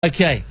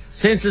Okay,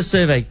 senseless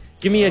survey.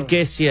 Give me a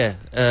guess here.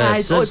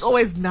 It's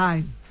always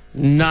 9.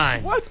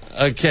 9. What?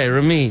 Okay,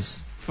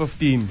 Ramiz.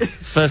 15.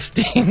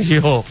 15,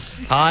 your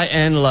high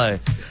and low.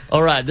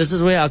 All right, this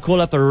is where I call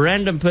up a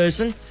random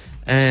person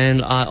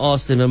and I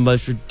ask them a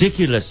most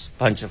ridiculous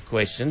bunch of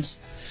questions,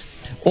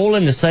 all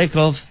in the sake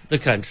of the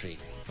country.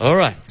 All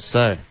right,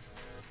 so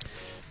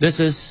this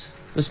is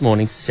this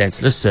morning's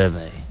senseless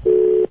survey.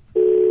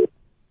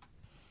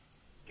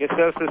 Yes,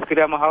 Senseless, could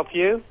I help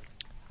you?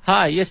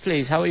 Hi, yes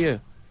please, how are you?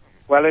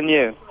 Well, and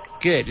you?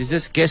 Good. Is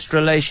this guest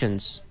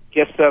relations?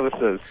 Guest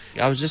services.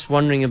 I was just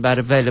wondering about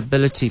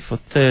availability for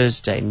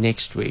Thursday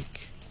next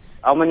week.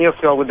 How many of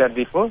y'all would that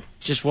be for?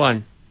 Just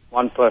one.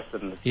 One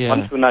person. Yeah.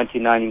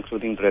 1,299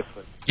 including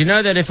breakfast. Do you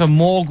know that if a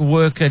morgue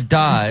worker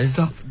dies,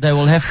 they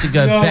will have to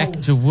go back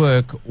to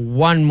work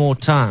one more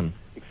time?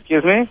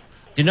 Excuse me?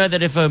 Do you know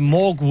that if a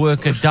morgue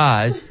worker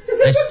dies,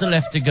 they still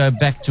have to go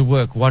back to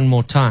work one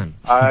more time?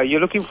 You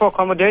looking for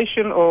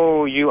accommodation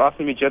or you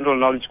asking me general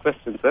knowledge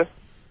questions, sir?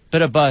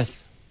 Bit of both.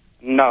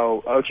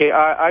 No. Okay,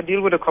 I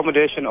deal with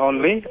accommodation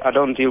only. I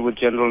don't deal with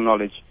general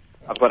knowledge.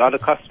 I've got other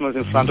customers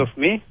in front of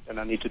me that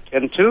I need to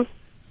tend to.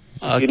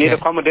 If you need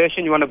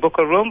accommodation, you want to book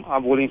a room,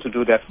 I'm willing to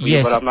do that for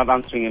you, but I'm not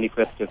answering any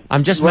questions.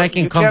 I'm just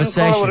making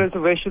conversation. You can call our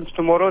reservations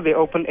tomorrow. They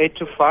open 8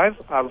 to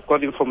 5. I've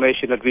got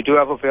information that we do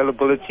have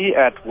availability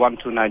at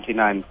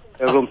 1,299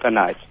 a room per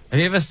night. Have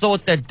you ever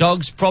thought that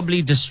dogs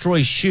probably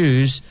destroy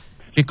shoes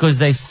because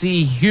they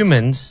see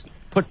humans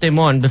put them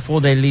on before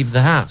they leave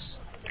the house?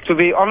 To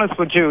be honest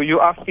with you,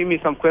 you're asking me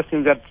some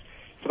questions that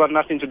got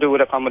nothing to do with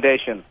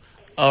accommodation.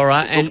 All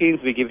right. And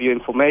bookings, we give you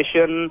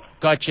information.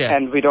 Gotcha.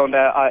 And we don't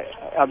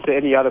answer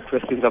any other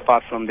questions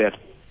apart from that.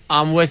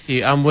 I'm with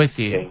you.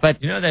 Okay.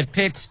 But you know that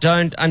pets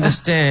don't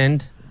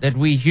understand that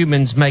we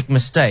humans make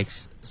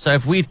mistakes. So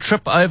if we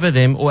trip over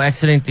them or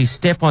accidentally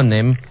step on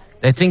them,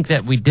 they think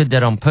that we did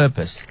that on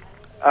purpose.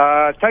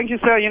 Thank you,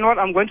 sir. You know what?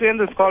 I'm going to end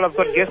this call. I've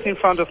got guests in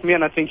front of me,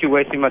 and I think you're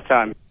wasting my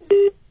time.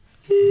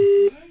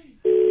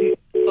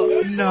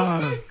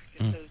 No.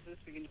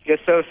 Yes,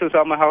 sir. So I'm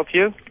going to help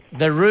you.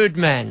 The rude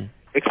man.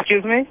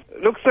 Excuse me?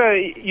 Look, sir,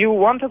 you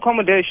want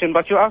accommodation,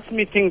 but you ask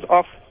me things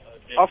off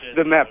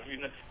the map.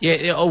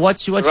 Yeah,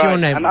 what's your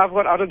name? And I've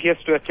got other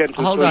guests to attend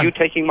to, Hold on. you're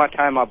taking my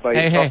time up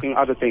by talking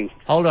other things.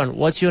 Hold on,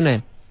 what's your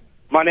name?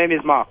 My name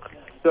is Mark.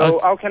 So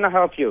how can I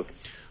help you?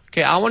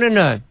 Okay, I want to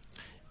know,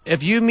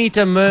 if you meet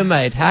a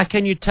mermaid, how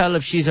can you tell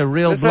if she's a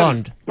real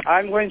blonde?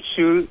 I'm going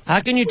to...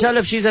 How can you tell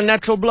if she's a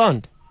natural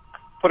blonde?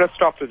 Put a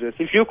stop to this.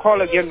 If you call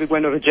again, we're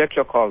going to reject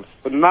your calls.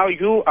 But now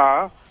you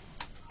are...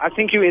 I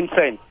think you're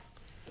insane.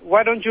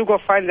 Why don't you go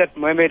find that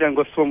mermaid and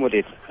go swim with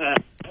it?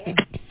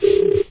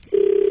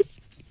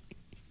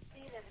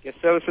 Yes,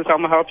 services, I'm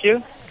going to help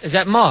you. Is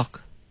that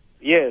Mark?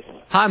 Yes.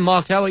 Hi,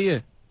 Mark, how are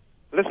you?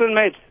 Listen,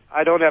 mate,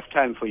 I don't have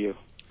time for you.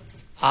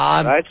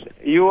 Um, Right?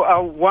 You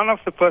are one of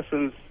the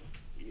persons...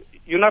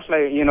 You're not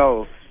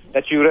like,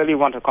 that you really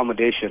want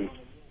accommodation.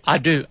 I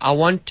do. I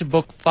want to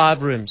book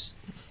 5 rooms.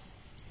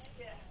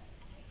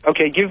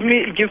 Okay, give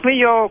me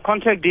your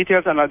contact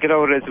details and I'll get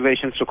our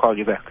reservations to call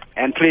you back.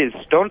 And please,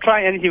 don't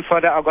try anything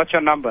further. I've got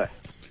your number.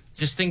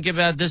 Just think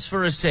about this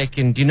for a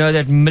second. Do you know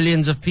that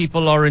millions of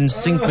people are in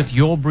sync with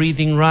your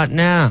breathing right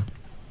now?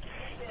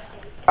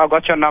 I've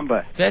got your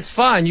number. That's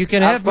fine. You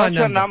can have my I've got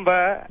your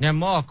number. Now,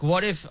 Mark,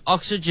 what if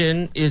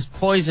oxygen is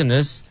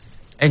poisonous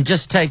and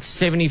just takes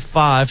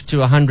 75 to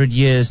 100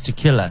 years to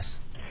kill us?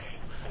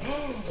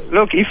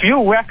 Look, if you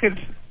whack it,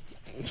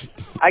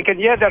 I can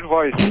hear that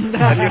voice.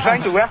 And you're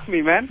trying to whack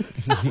me, man.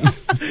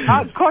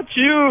 I caught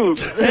you.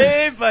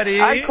 Hey,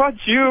 buddy. I caught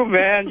you,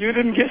 man. You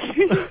didn't get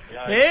me.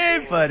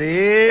 Hey, buddy.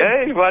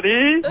 Hey,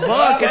 buddy.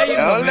 Mark, how you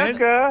doing, man?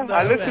 Look,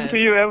 I listen to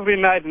you every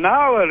night.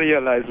 Now I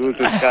realize who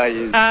this guy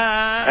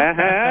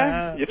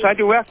is. You try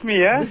to whack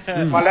me, eh?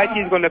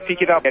 Malaki is going to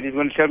pick it up and he's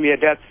going to tell me,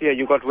 that's here,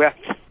 you got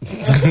whacked.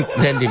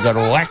 Then you got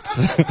whacked.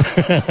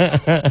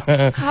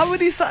 How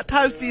many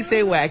times do you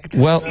say whacked?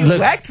 Well, You look,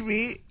 whacked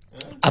me.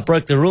 I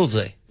broke the rules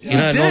there. You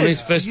know, did. normally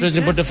it's first person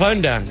to put the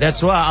phone down.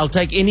 That's why I'll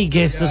take any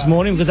guest this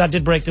morning because I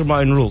did break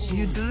my own rules.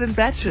 You did in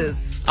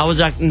batches. I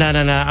was like, no,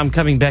 I'm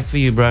coming back for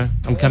you, bro.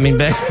 I'm coming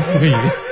back for you.